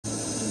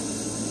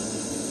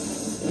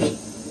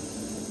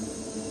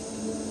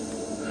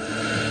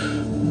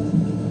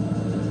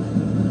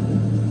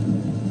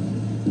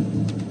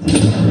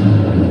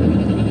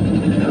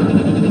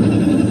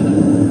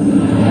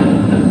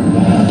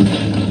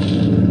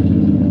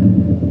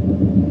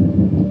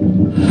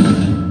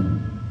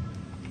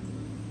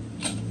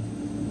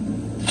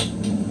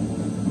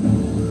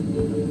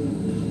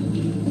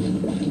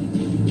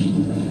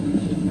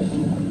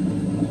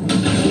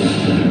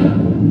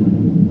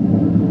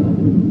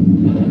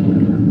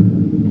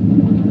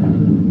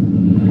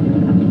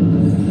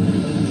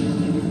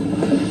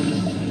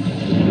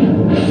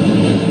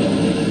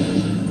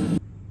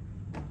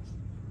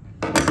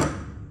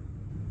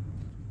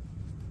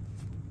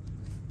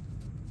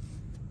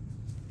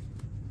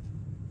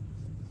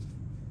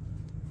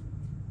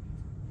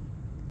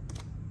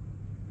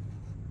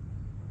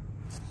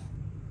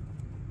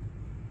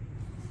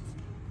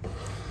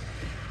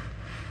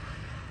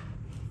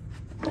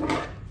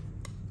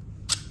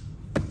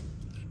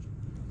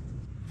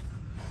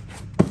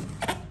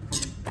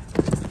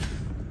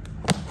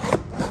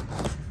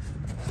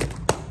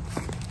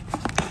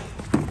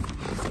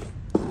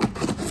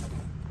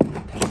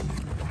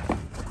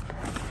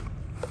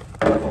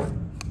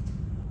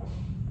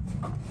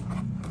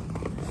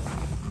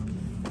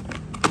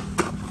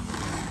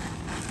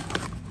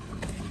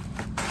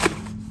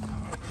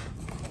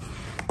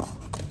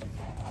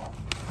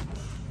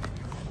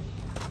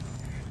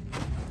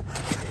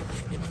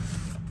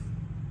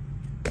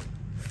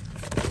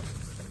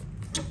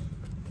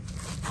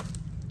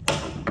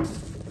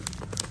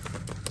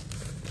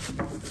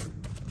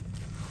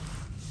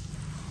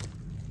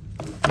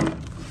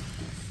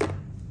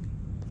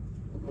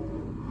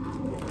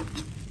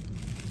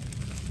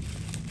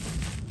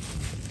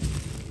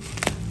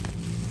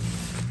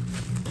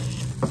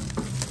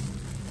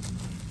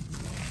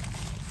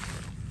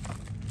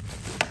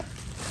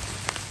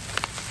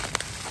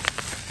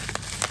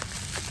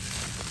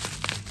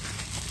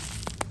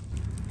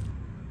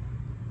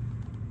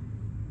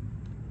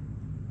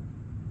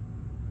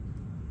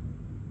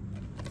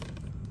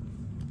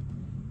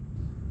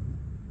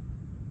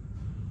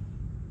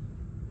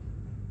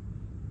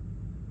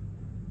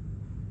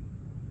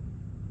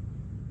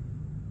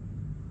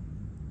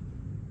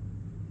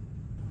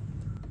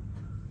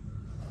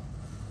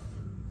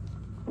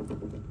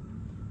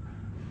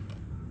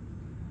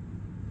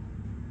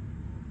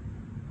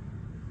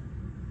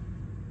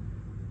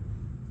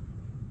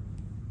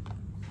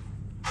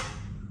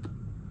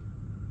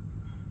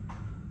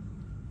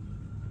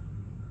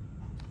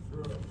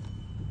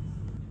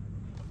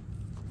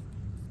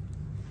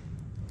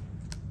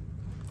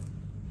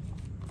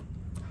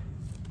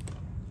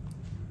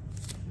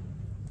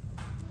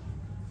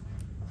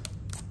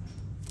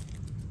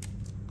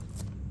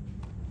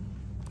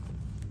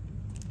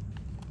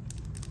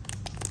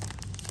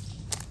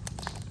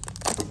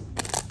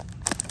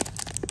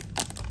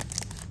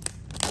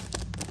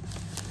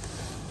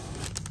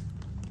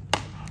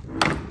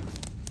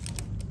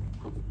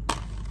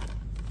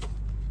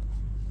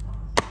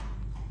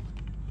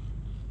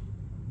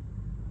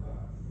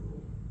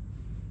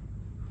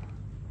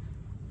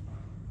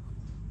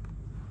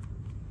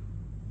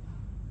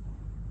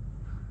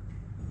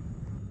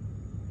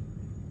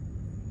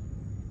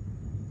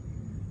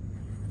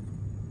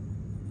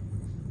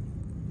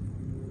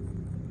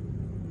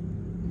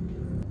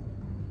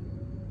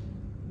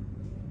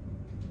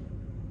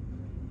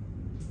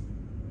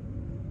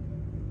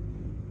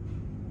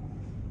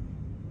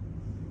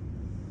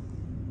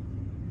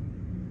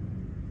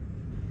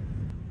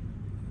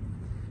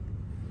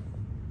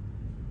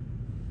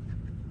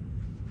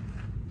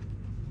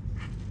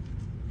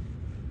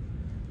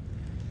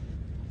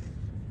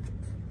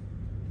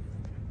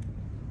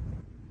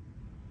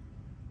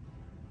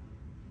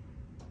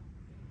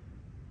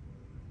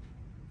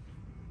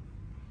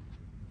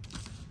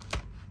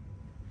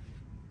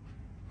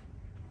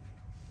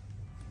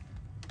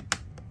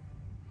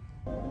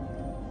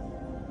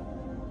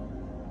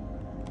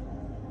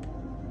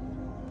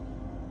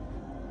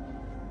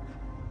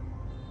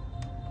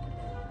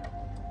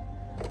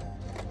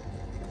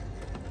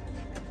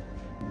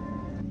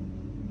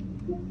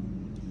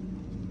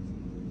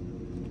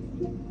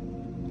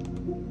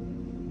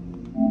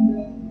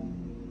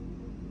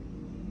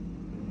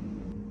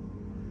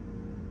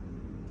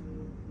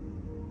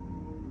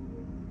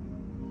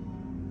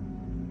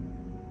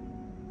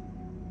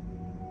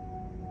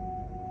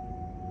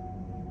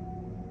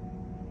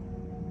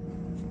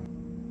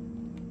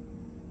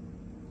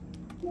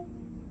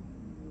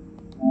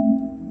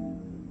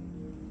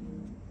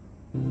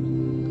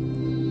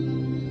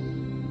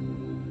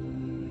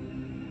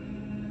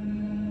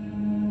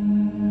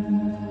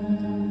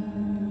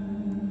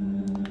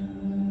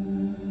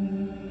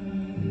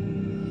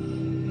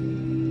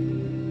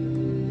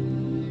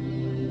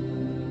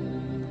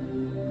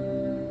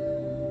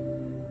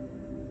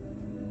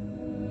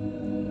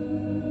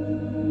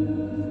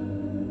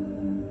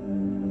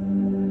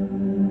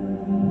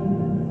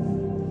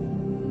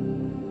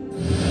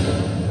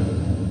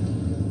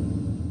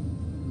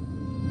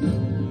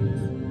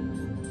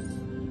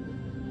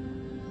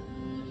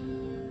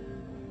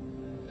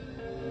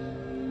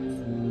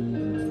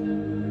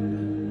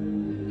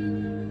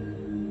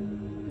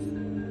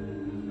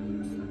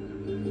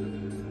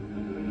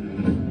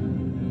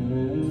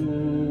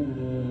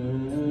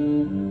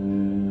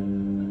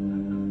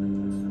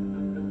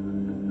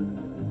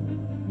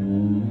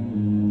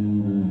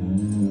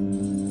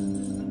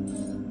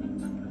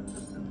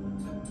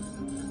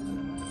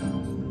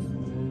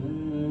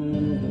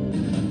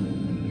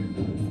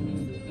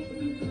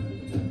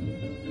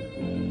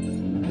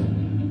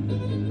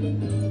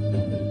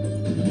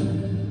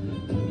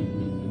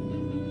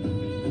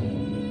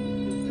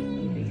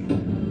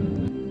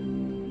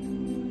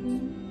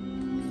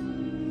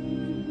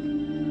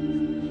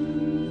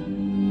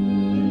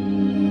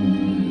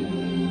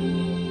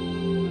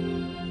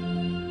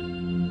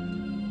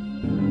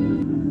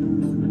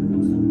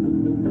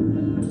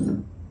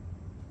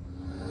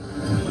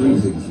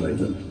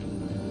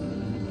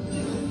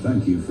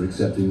Thank you for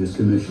accepting this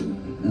commission,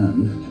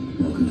 and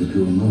welcome to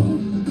Kumar.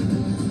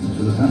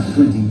 For the past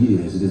 20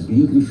 years, it has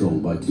been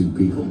controlled by two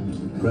people,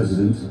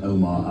 President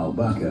Omar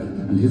al-Bakr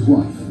and his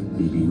wife,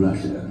 Bibi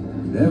Rashida.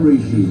 Their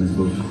regime is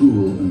both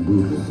cruel and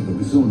brutal, but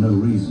we saw no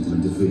reason to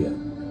interfere,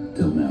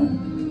 till now.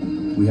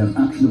 We have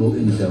actionable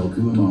intel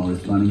Kumar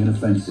is planning an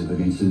offensive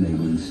against a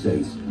neighboring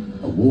state.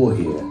 A war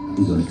here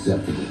is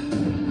unacceptable.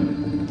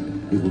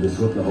 It will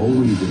disrupt the whole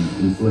region,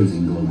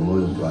 inflating global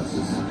oil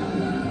prices.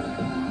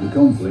 The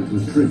conflict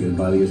was triggered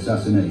by the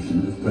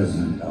assassination of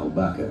President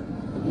al-Bakr.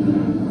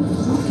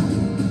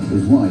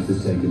 His wife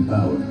has taken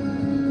power,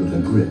 but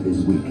her grip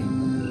is weak.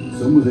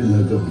 Some within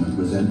her government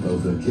resent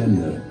both her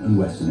gender and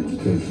Western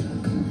education.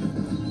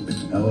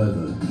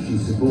 However,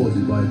 she's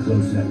supported by a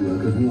close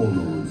network of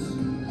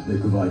warlords. They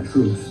provide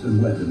troops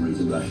and weaponry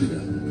to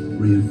Rashida,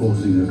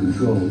 reinforcing her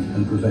control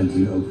and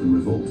preventing open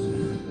revolt.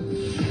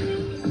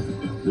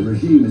 The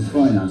regime is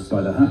financed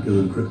by the hacker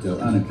and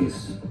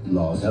crypto-anarchist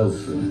Lars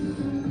Hellstrom.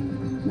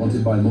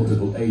 Wanted by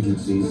multiple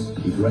agencies,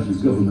 he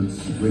threatens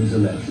governments, rigs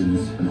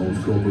elections, and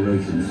holds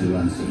corporations to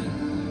ransom.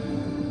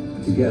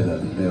 Together,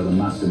 they are the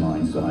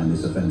masterminds behind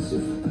this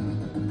offensive.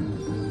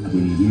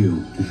 We need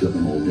you to shut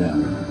them all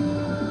down.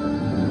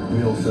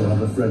 We also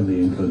have a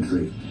friendly in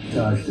country,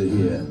 Taj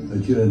Tahir, a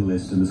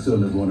journalist and the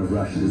son of one of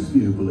Rashid's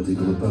few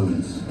political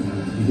opponents.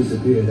 He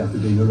disappeared after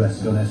being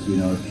arrested on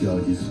espionage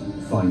charges.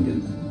 Find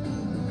him.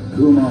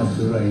 Kumar's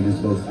terrain is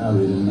both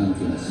arid and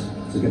mountainous,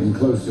 so getting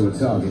close to a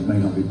target may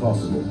not be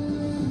possible.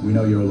 We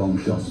know you're a long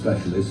shot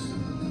specialist,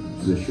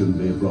 so this shouldn't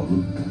be a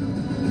problem.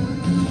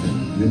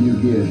 Your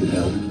new gear should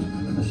help,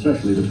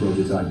 especially the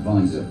prototype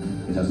visor.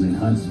 It has an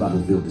enhanced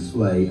battlefield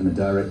display and a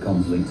direct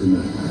comms link to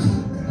me.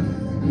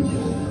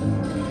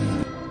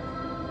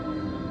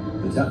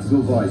 The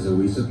tactical visor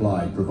we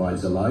supplied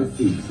provides a live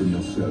feed from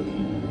your scope.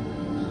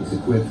 It's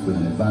equipped with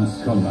an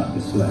advanced combat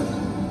display.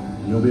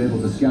 You'll be able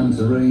to scan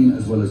terrain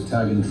as well as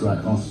tag and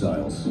track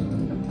hostiles.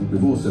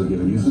 We've also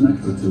given you some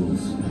extra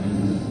tools.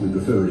 We'd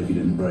prefer it if you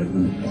didn't break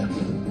them.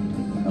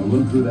 I'll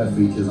run through their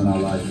features on our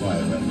live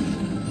fire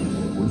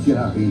range. Once you're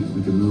happy,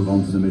 we can move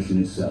on to the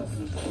mission itself.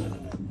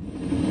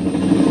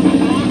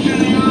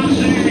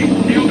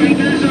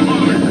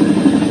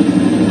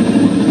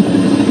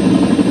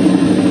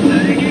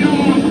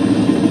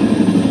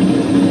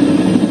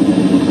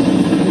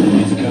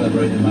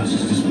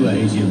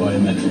 To your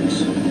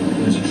biometrics.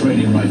 There's a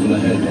training rifle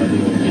ahead by the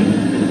order.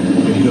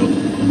 Pick it up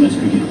and let's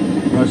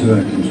begin. Roger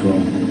that,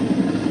 Control.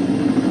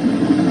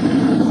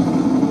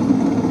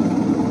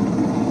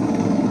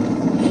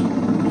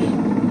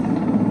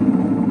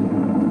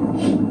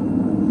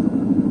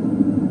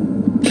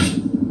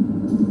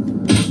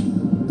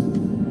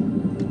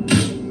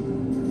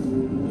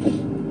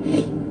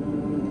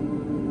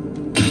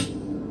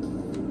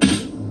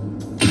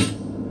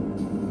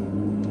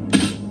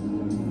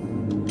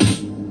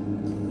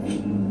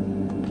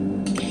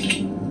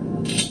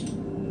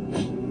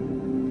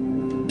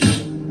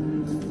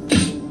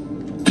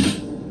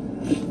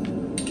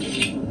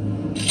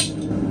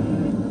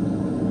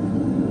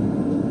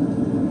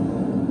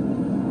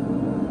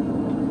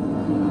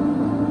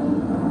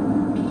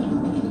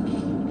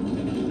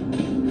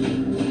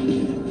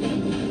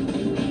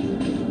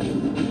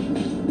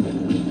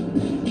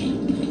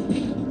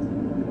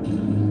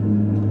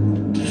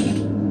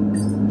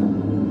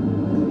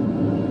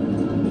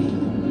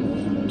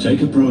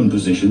 Take a prone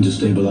position to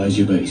stabilize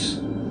your base.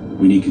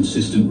 We need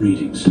consistent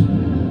readings.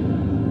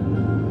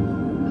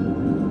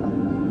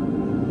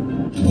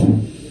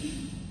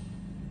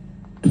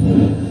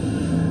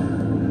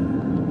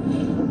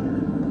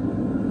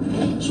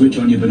 Switch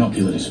on your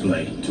binocular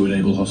display to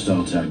enable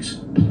hostile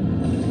tags.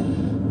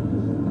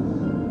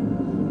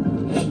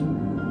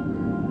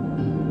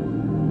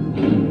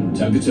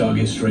 Tag the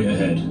target straight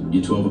ahead.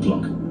 You're 12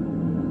 o'clock.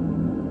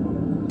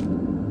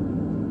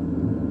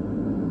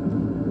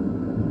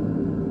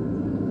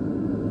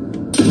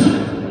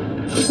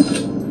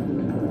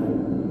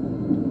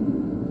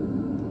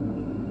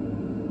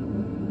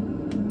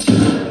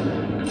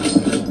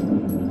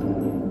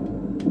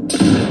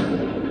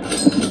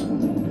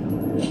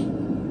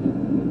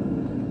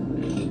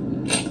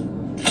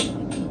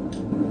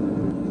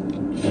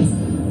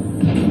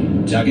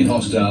 Tagging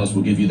hostiles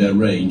will give you their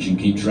range and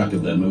keep track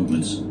of their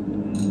movements.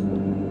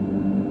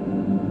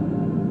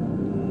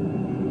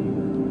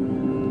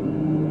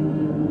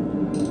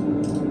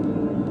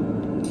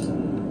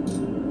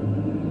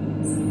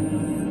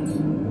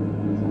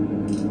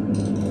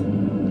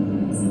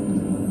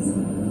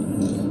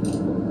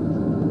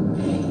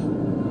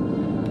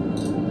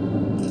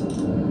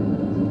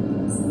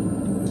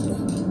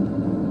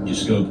 Your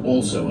scope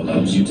also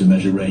allows you to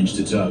measure range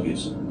to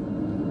targets.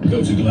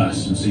 Go to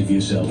glass and see for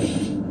yourself.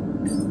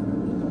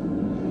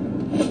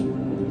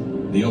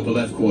 The upper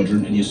left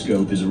quadrant in your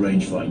scope is a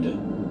rangefinder.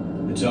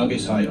 The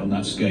target's height on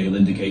that scale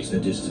indicates their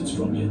distance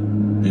from you.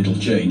 It'll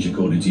change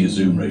according to your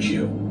zoom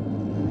ratio.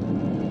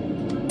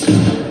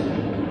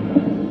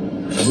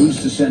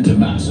 Wounds to center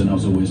mass are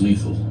not always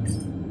lethal.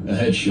 A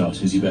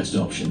headshot is your best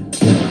option.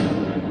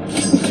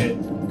 Hit,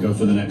 go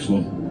for the next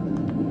one.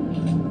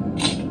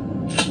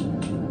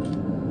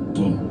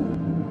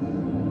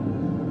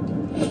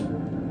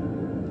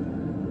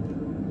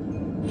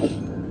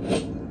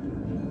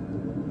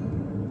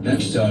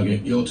 Next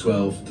target, you're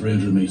 12,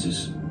 300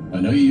 meters.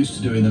 I know you're used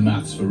to doing the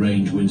maths for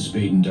range, wind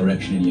speed and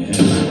direction in your head.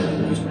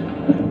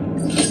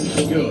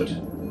 Good.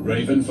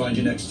 Raven, find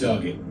your next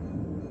target.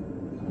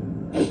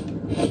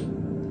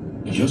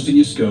 Adjusting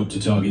your scope to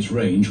target's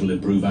range will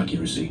improve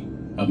accuracy.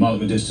 I've marked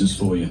the distance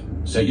for you.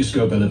 Set your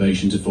scope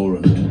elevation to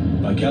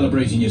 400. By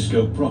calibrating your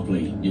scope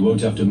properly, you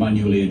won't have to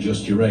manually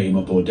adjust your aim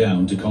up or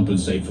down to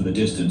compensate for the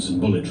distance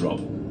and bullet drop.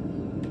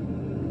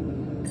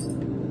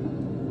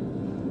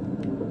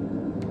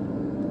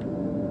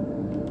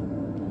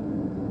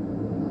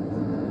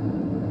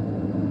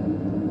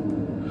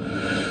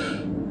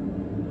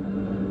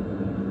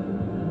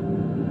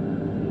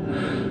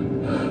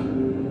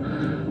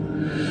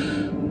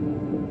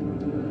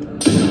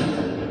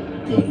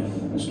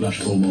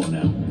 Splash 4 more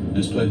now.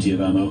 There's plenty of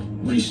ammo.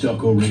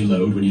 Restock or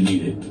reload when you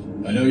need it.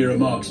 I know you're a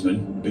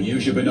marksman, but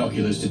use your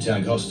binoculars to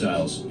tag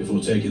hostiles before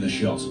taking the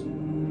shot.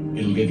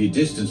 It'll give you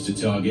distance to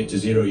target to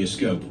zero your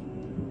scope.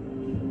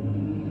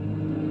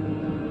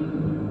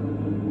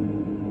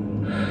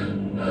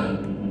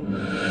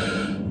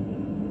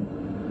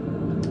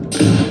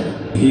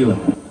 helo,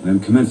 and I'm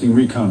commencing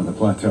recon of the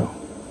plateau.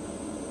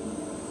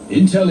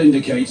 Intel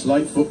indicates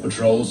light foot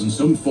patrols and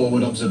some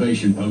forward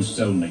observation posts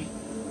only.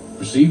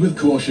 Proceed with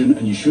caution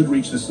and you should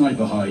reach the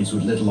sniper hides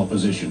with little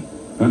opposition.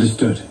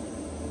 Understood.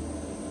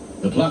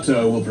 The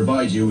plateau will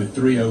provide you with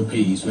 3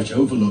 OPs which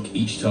overlook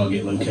each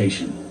target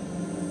location.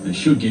 They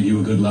should give you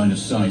a good line of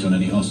sight on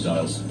any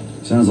hostiles.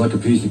 Sounds like a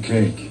piece of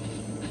cake.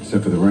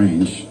 Except for the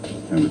range,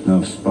 and with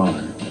no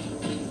spotter.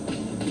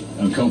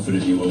 I'm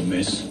confident you won't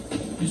miss.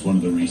 It's one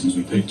of the reasons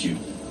we picked you.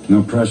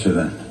 No pressure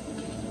then.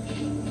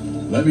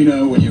 Let me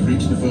know when you've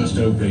reached the first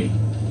OP.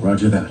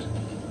 Roger that.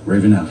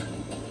 Raven out.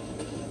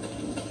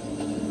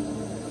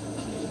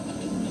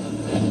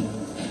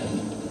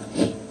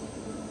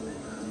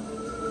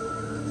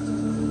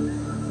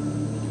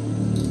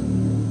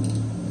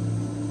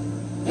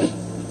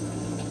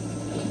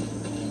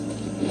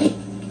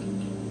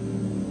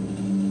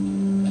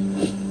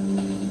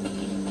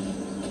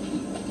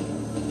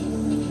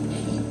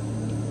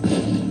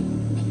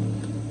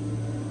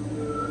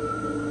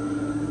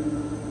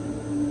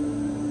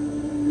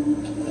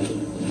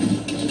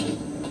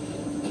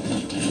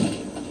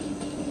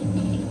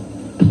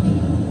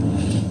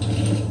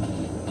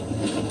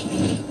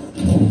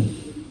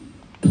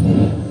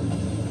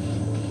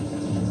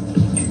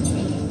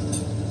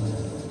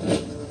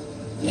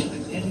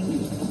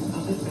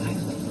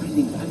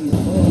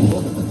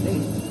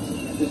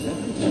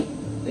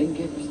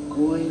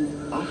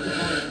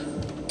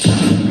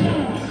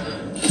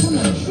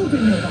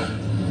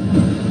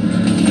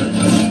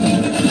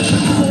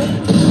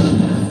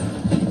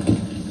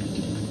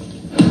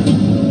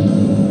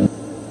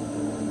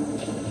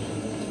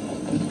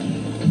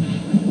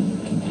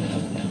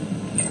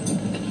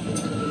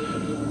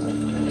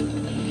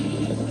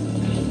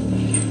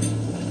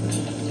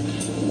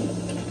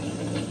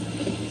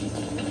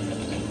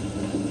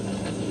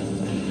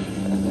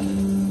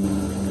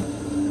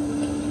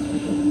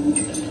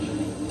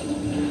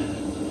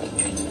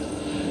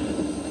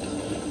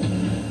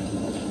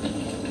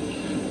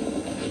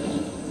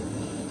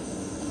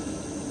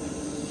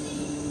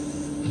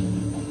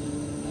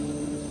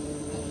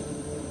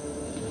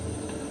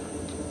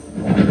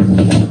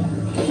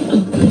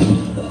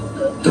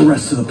 The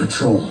rest of the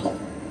patrol.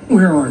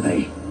 Where are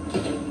they?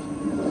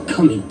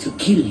 Coming to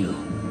kill you.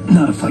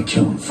 Not if I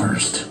kill them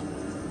first.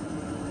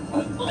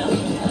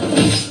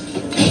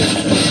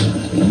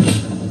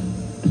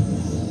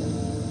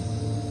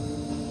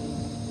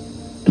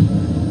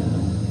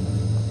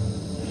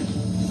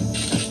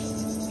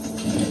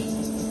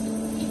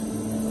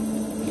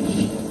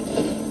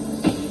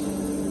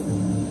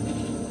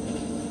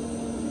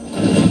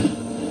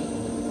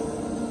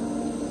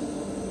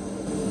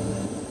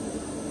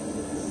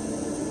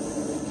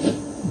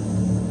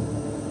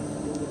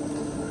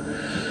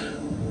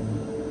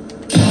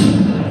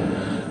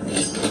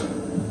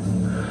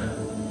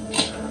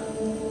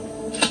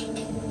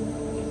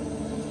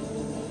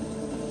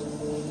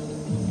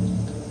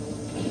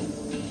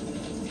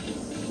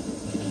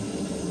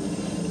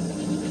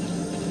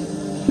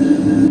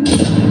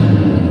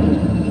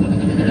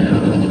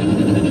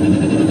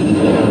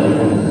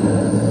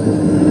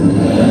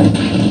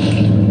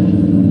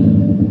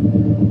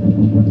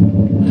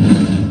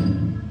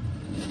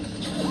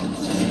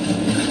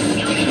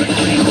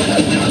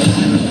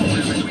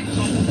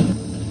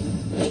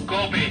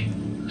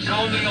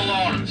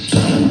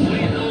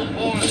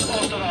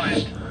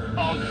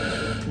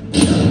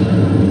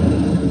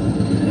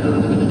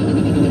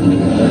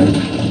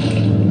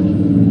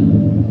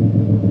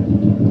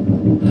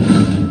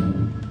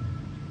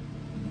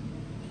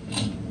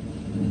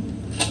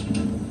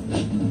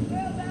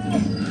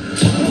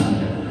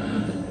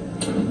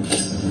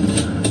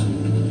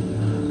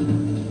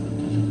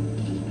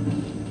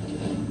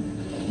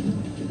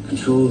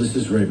 Control, this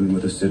is Raven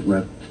with a sit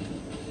rep.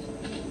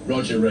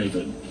 Roger,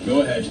 Raven.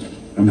 Go ahead.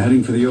 I'm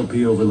heading for the OP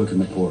overlooking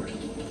the port.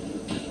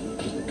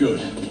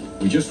 Good.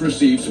 We just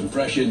received some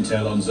fresh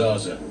intel on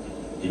Zaza.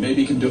 He may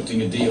be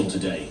conducting a deal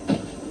today.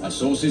 Our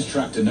sources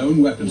tracked a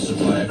known weapons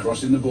supplier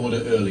crossing the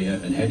border earlier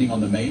and heading on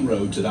the main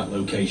road to that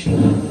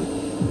location.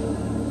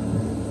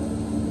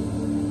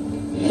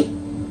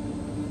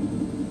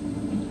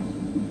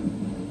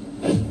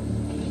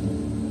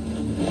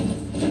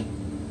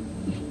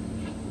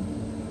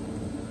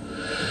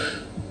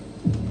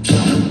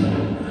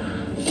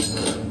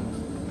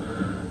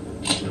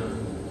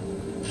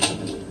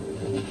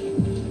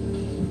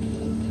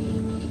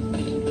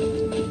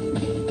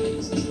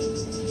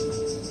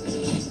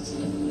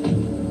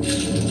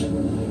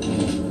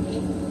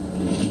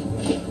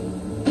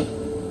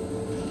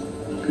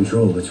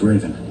 Control, it's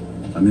Raven.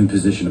 I'm in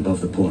position above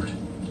the port.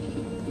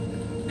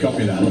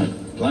 Copy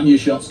that. Plan your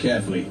shots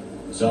carefully.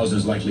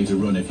 Zaza's likely to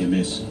run if you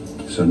miss.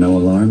 So no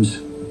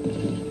alarms?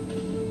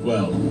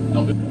 Well,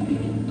 not...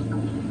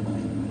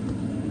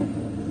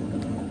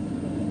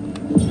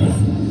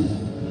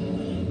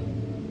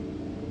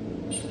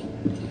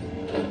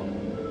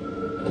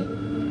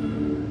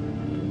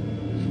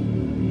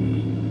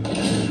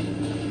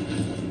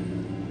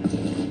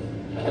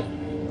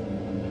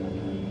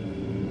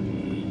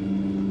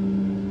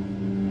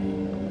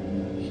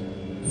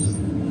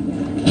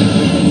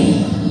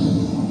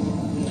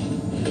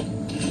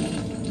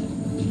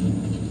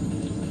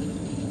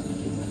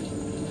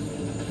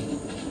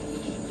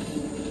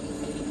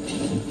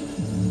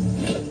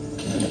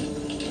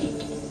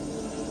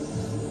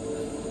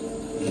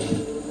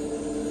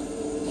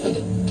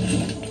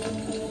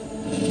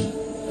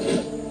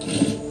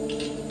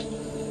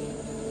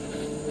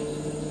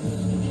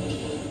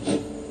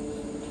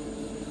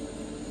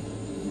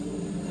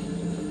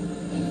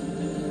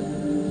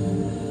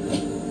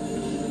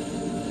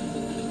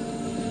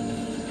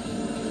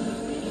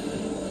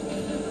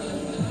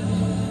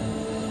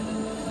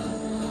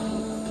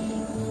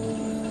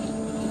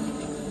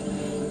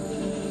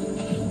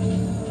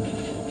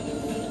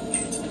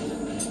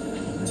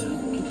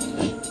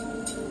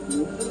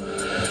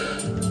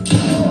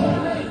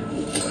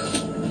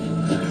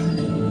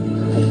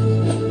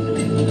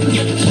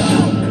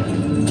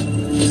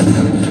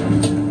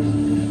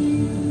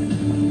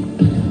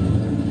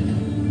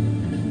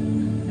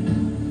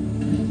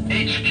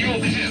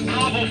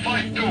 Bravo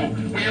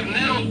 5-2. We have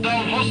narrowed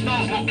down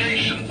hostiles'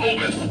 location.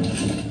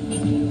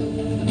 Over.